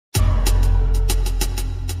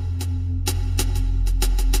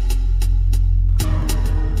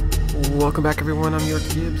Welcome back everyone, I'm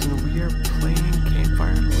YourGibs and we are playing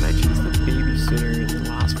Campfire Legends, the Babysitter. In the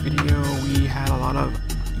last video we had a lot of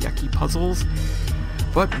yucky puzzles,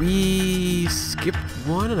 but we skipped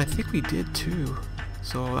one and I think we did two.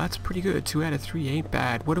 So that's pretty good. 2 out of 3 ain't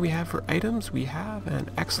bad. What do we have for items? We have an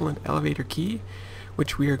excellent elevator key,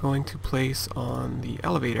 which we are going to place on the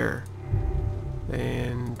elevator.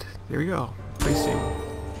 And there we go. Placing.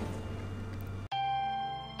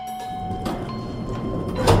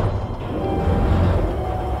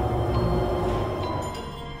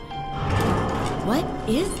 What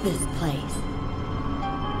is this place?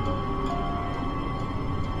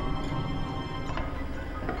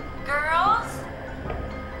 Girls?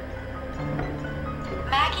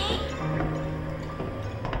 Maggie?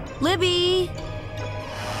 Libby!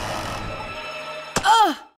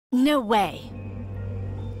 Ugh! No way.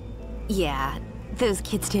 Yeah, those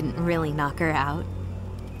kids didn't really knock her out,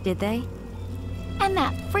 did they? And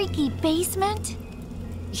that freaky basement?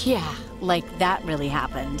 Yeah, like that really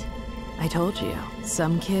happened. I told you,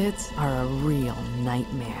 some kids are a real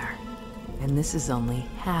nightmare. And this is only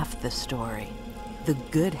half the story. The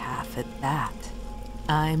good half at that.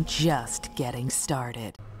 I'm just getting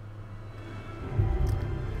started.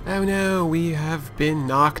 Oh no, we have been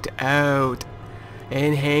knocked out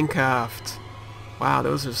and handcuffed. Wow,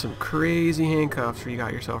 those are some crazy handcuffs you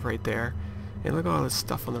got yourself right there. And look at all this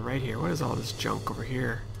stuff on the right here. What is all this junk over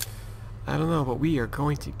here? I don't know, but we are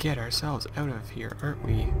going to get ourselves out of here, aren't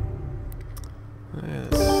we?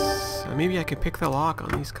 Yes. Maybe I can pick the lock on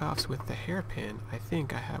these cuffs with the hairpin. I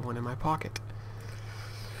think I have one in my pocket.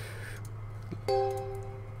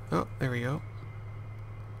 Oh, there we go.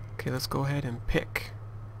 Okay, let's go ahead and pick.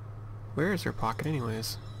 Where is her pocket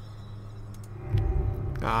anyways?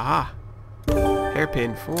 Aha!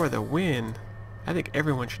 Hairpin for the win. I think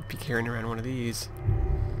everyone should be carrying around one of these.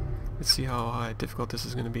 Let's see how difficult this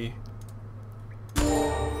is going to be.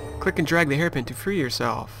 Click and drag the hairpin to free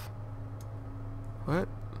yourself. What?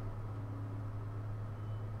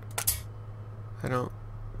 I don't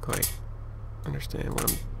quite understand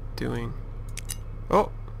what I'm doing.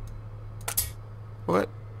 Oh! What?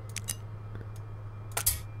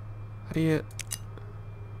 How do you...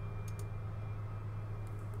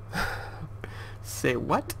 Say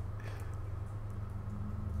what?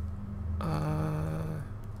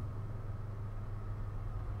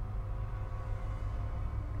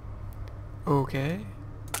 Okay.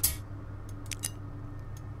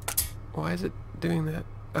 Why is it doing that?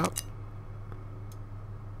 Up.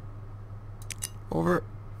 Over.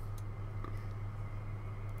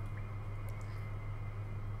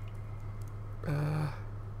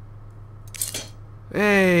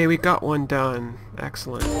 Hey, we got one done.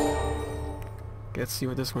 Excellent. Let's see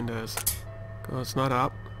what this one does. Oh, it's not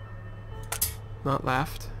up. Not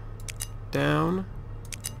left. Down.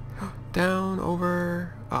 Down,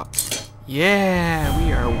 over, up. Yeah,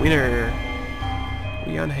 we are a winner.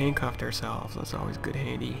 We unhandcuffed ourselves. That's always good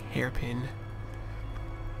handy. Hairpin.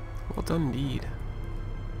 Well done indeed.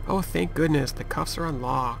 Oh, thank goodness. The cuffs are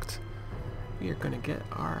unlocked. We are going to get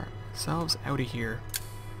ourselves out of here.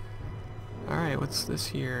 Alright, what's this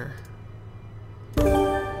here?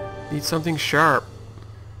 Need something sharp.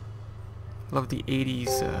 Love the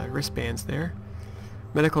 80s wristbands there.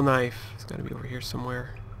 Medical knife. It's got to be over here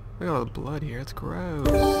somewhere. Look at all the blood here. It's gross.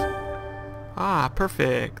 Ah,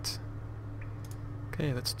 perfect.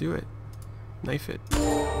 Okay, let's do it. Knife it.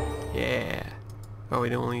 Yeah. Oh, we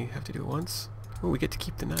don't only have to do it once. Oh, we get to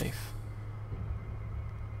keep the knife.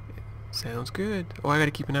 Sounds good. Oh, I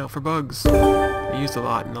gotta keep an eye out for bugs. I used a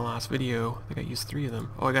lot in the last video. I think I used 3 of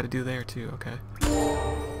them. Oh, I gotta do there too. Okay.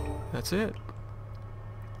 That's it.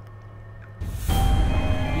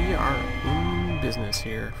 We are in business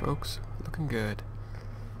here, folks. Looking good.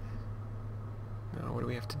 Now, what do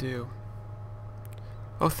we have to do?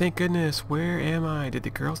 Oh, thank goodness. Where am I? Did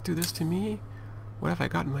the girls do this to me? What have I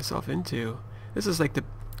gotten myself into? This is like the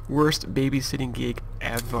worst babysitting gig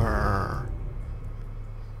ever.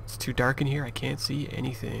 It's too dark in here. I can't see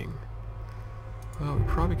anything. Well, we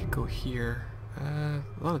probably could go here. A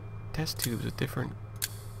lot of test tubes with different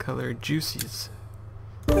colored juices.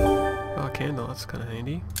 Oh, a candle. That's kind of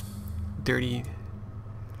handy. Dirty.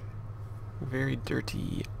 Very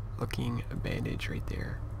dirty looking bandage right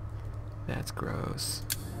there. That's gross.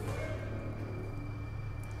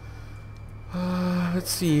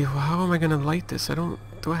 Let's see. How am I gonna light this? Do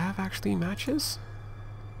I have actually matches?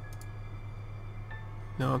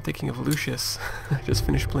 No, I'm thinking of Lucius. I just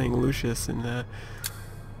finished playing Lucius and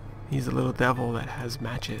he's a little devil that has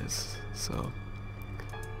matches. So,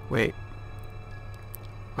 wait.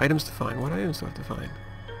 Items to find. What items do I have to find?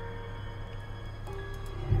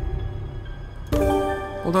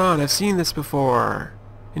 Hold on, I've seen this before.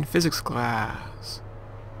 In physics class.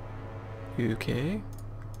 Okay.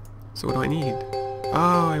 So what do I need?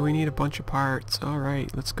 Oh, we need a bunch of parts.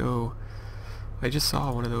 Alright, let's go. I just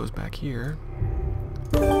saw one of those back here.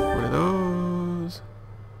 One of those.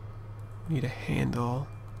 Need a handle.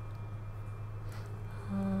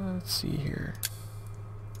 Let's see here.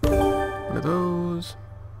 One of those.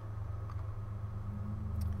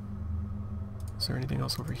 Is there anything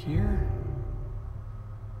else over here?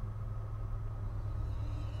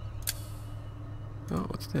 Oh,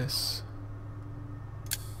 what's this?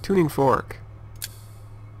 Tuning fork.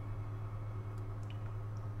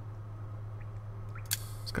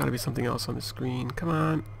 There's gotta be something else on the screen. Come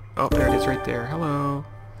on. Oh, there it is right there. Hello.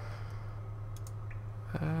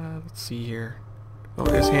 Let's see here. Oh,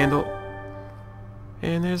 there's handle.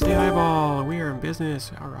 And there's the eyeball. We are in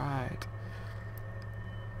business. Alright.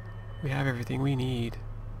 We have everything we need.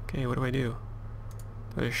 Okay, what do I do?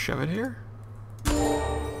 Do I just shove it here?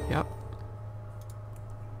 Yep.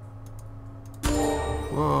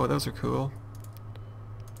 Whoa, those are cool.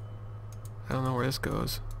 I don't know where this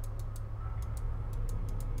goes.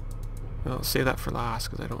 I'll save that for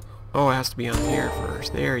last because I don't... Oh, it has to be on here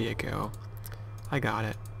first. There you go. I got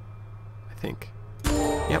it. I think.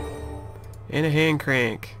 Yep. And a hand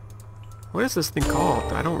crank. What is this thing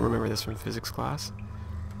called? I don't remember this from physics class.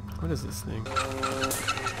 What is this thing?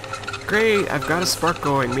 Great! I've got a spark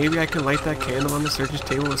going. Maybe I can light that candle on the surgeon's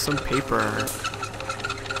table with some paper.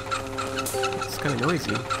 It's kind of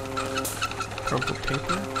noisy. Crumpled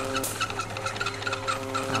paper?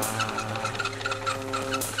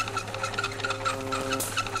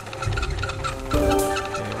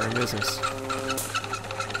 Okay, we're in business. I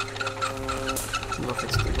don't know if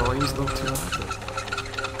it's the volume's a little too loud,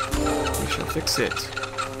 but we shall fix it.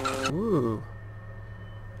 Ooh.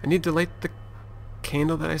 I need to light the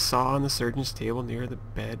candle that I saw on the surgeon's table near the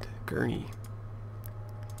bed gurney.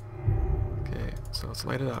 Okay, so let's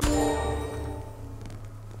light it up.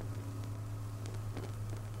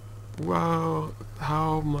 Wow,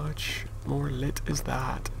 how much more lit is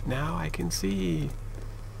that? Now I can see.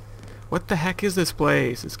 What the heck is this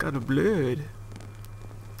place? It's got a blood.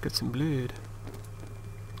 Got some blood.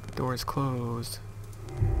 Door is closed.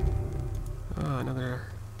 Ah, another...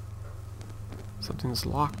 Something's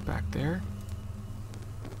locked back there.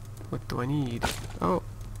 What do I need? Oh!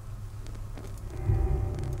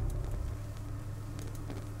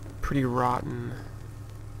 Pretty rotten.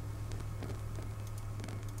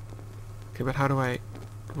 Okay, but how do I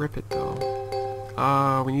rip it though?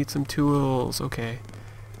 Ah, we need some tools. Okay.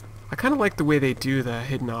 I kind of like the way they do the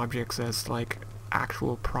hidden objects as like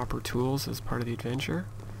actual proper tools as part of the adventure.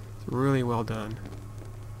 It's really well done.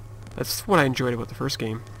 That's what I enjoyed about the first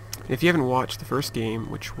game. And if you haven't watched the first game,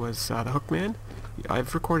 which was The Hookman,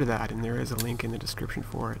 I've recorded that and there is a link in the description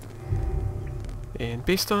for it. And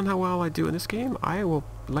based on how well I do in this game, I will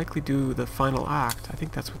likely do the final act. I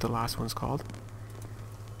think that's what the last one's called.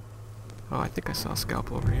 Oh, I think I saw a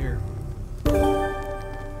scalpel over here.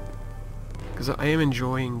 Because I am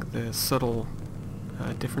enjoying the subtle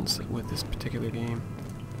difference with this particular game.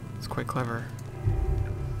 It's quite clever.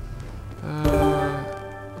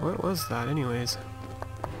 What was that anyways?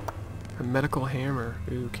 A medical hammer.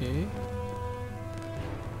 Okay.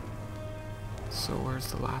 So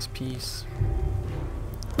where's the last piece?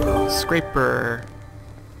 Oh, scraper.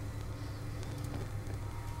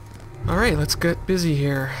 Alright, let's get busy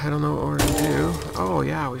here. I don't know what we're gonna do. Oh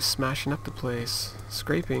yeah, we're smashing up the place.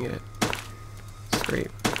 Scraping it.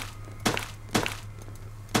 Scrape.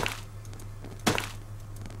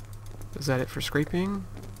 Is that it for scraping?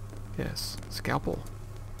 Yes. Scalpel.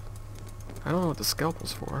 I don't know what the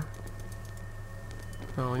scalpel's for.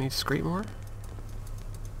 Oh, we need to scrape more?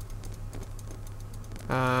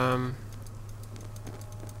 I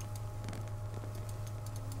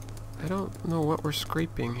don't know what we're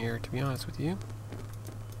scraping here, to be honest with you.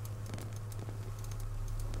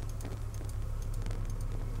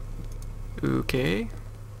 Okay.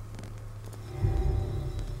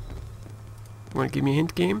 Want to give me a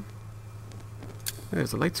hint, game?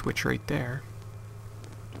 There's a light switch right there.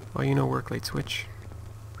 Well, you know, work light switch.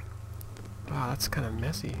 Wow, that's kind of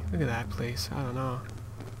messy. Look at that place. I don't know.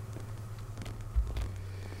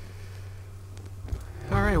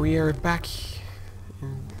 Alright, we are back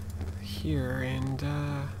in here, and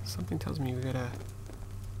something tells me we gotta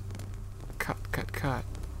cut.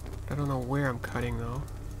 I don't know where I'm cutting, though.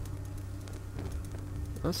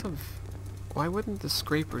 Unless I've... Why wouldn't the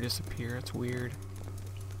scraper disappear? That's weird.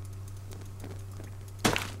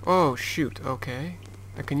 Oh, shoot. Okay.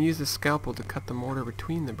 I can use the scalpel to cut the mortar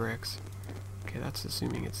between the bricks. Okay, that's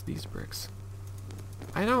assuming it's these bricks.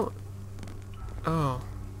 I don't... Oh.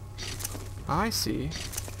 I see.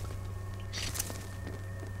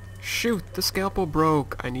 Shoot! The scalpel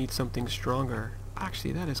broke! I need something stronger.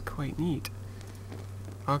 Actually, that is quite neat.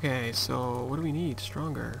 Okay, so what do we need?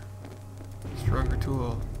 Stronger. Stronger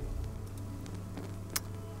tool.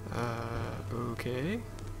 Okay.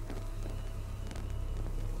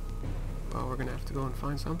 Well, we're gonna have to go and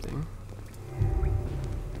find something.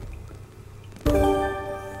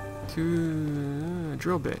 A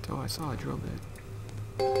drill bit. Oh, I saw a drill bit.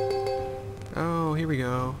 Oh, here we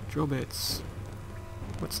go. Drill bits.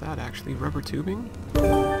 What's that actually? Rubber tubing?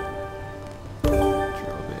 Drill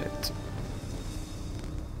bit.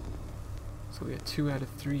 So we got 2 out of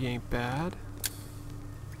 3 ain't bad.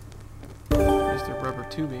 There's the rubber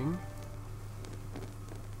tubing.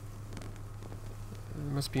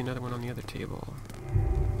 There must be another one on the other table.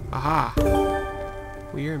 Aha!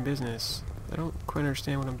 We are in business. I don't quite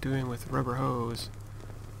understand what I'm doing with rubber hose.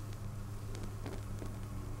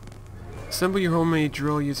 Assemble your homemade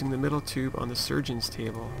drill using the middle tube on the surgeon's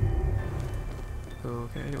table.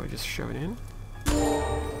 Okay, do I just shove it in?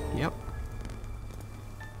 Yep.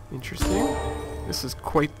 Interesting. This is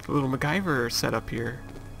quite the little MacGyver setup here.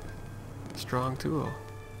 Strong tool.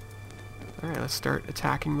 Alright, let's start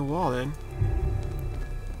attacking the wall then.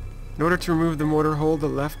 In order to remove the mortar, hold the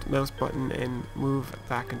left mouse button and move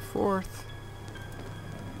back and forth.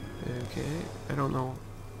 Okay, I don't know.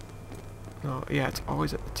 No, yeah, it's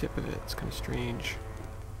always at the tip of it. It's kind of strange.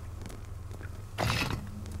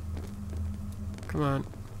 Come on.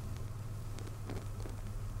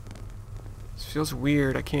 This feels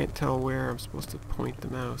weird. I can't tell where I'm supposed to point the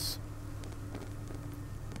mouse.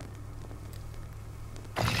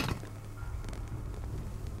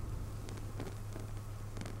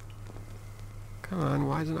 Come on,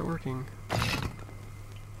 why is it not working?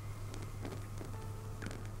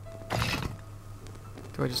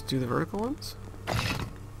 Do I just do the vertical ones?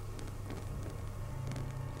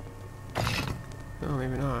 No,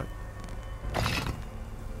 maybe not.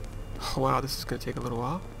 Oh wow, this is gonna take a little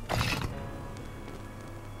while.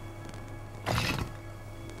 I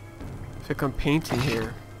feel like I'm painting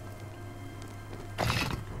here.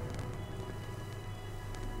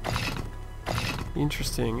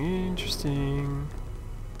 Interesting, interesting.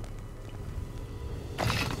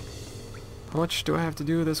 How much do I have to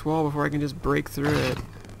do with this wall before I can just break through it?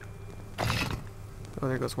 Oh,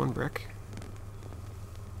 there goes one brick.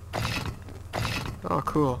 Oh,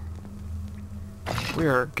 cool. We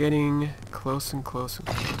are getting close and close and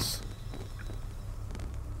close.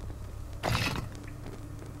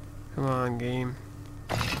 Come on, game.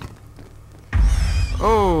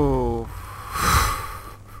 Oh!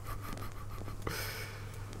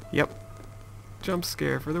 Yep. Jump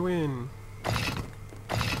scare for the win.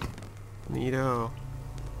 Neato.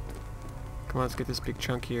 Come on, let's get this big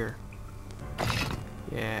chunk here.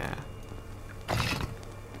 Yeah.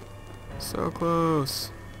 So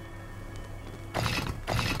close.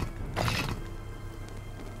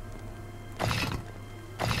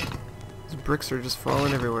 These bricks are just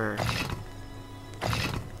falling everywhere.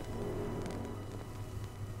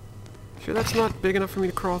 Sure that's not big enough for me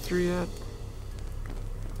to crawl through yet?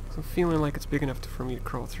 I'm feeling like it's big enough for me to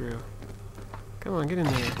crawl through. Come on, get in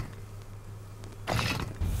there.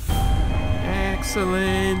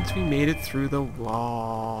 Excellent! We made it through the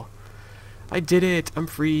wall. I did it! I'm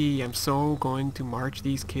free! I'm so going to march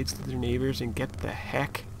these kids to their neighbors and get the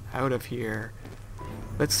heck out of here.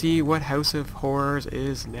 Let's see what House of Horrors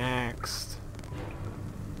is next.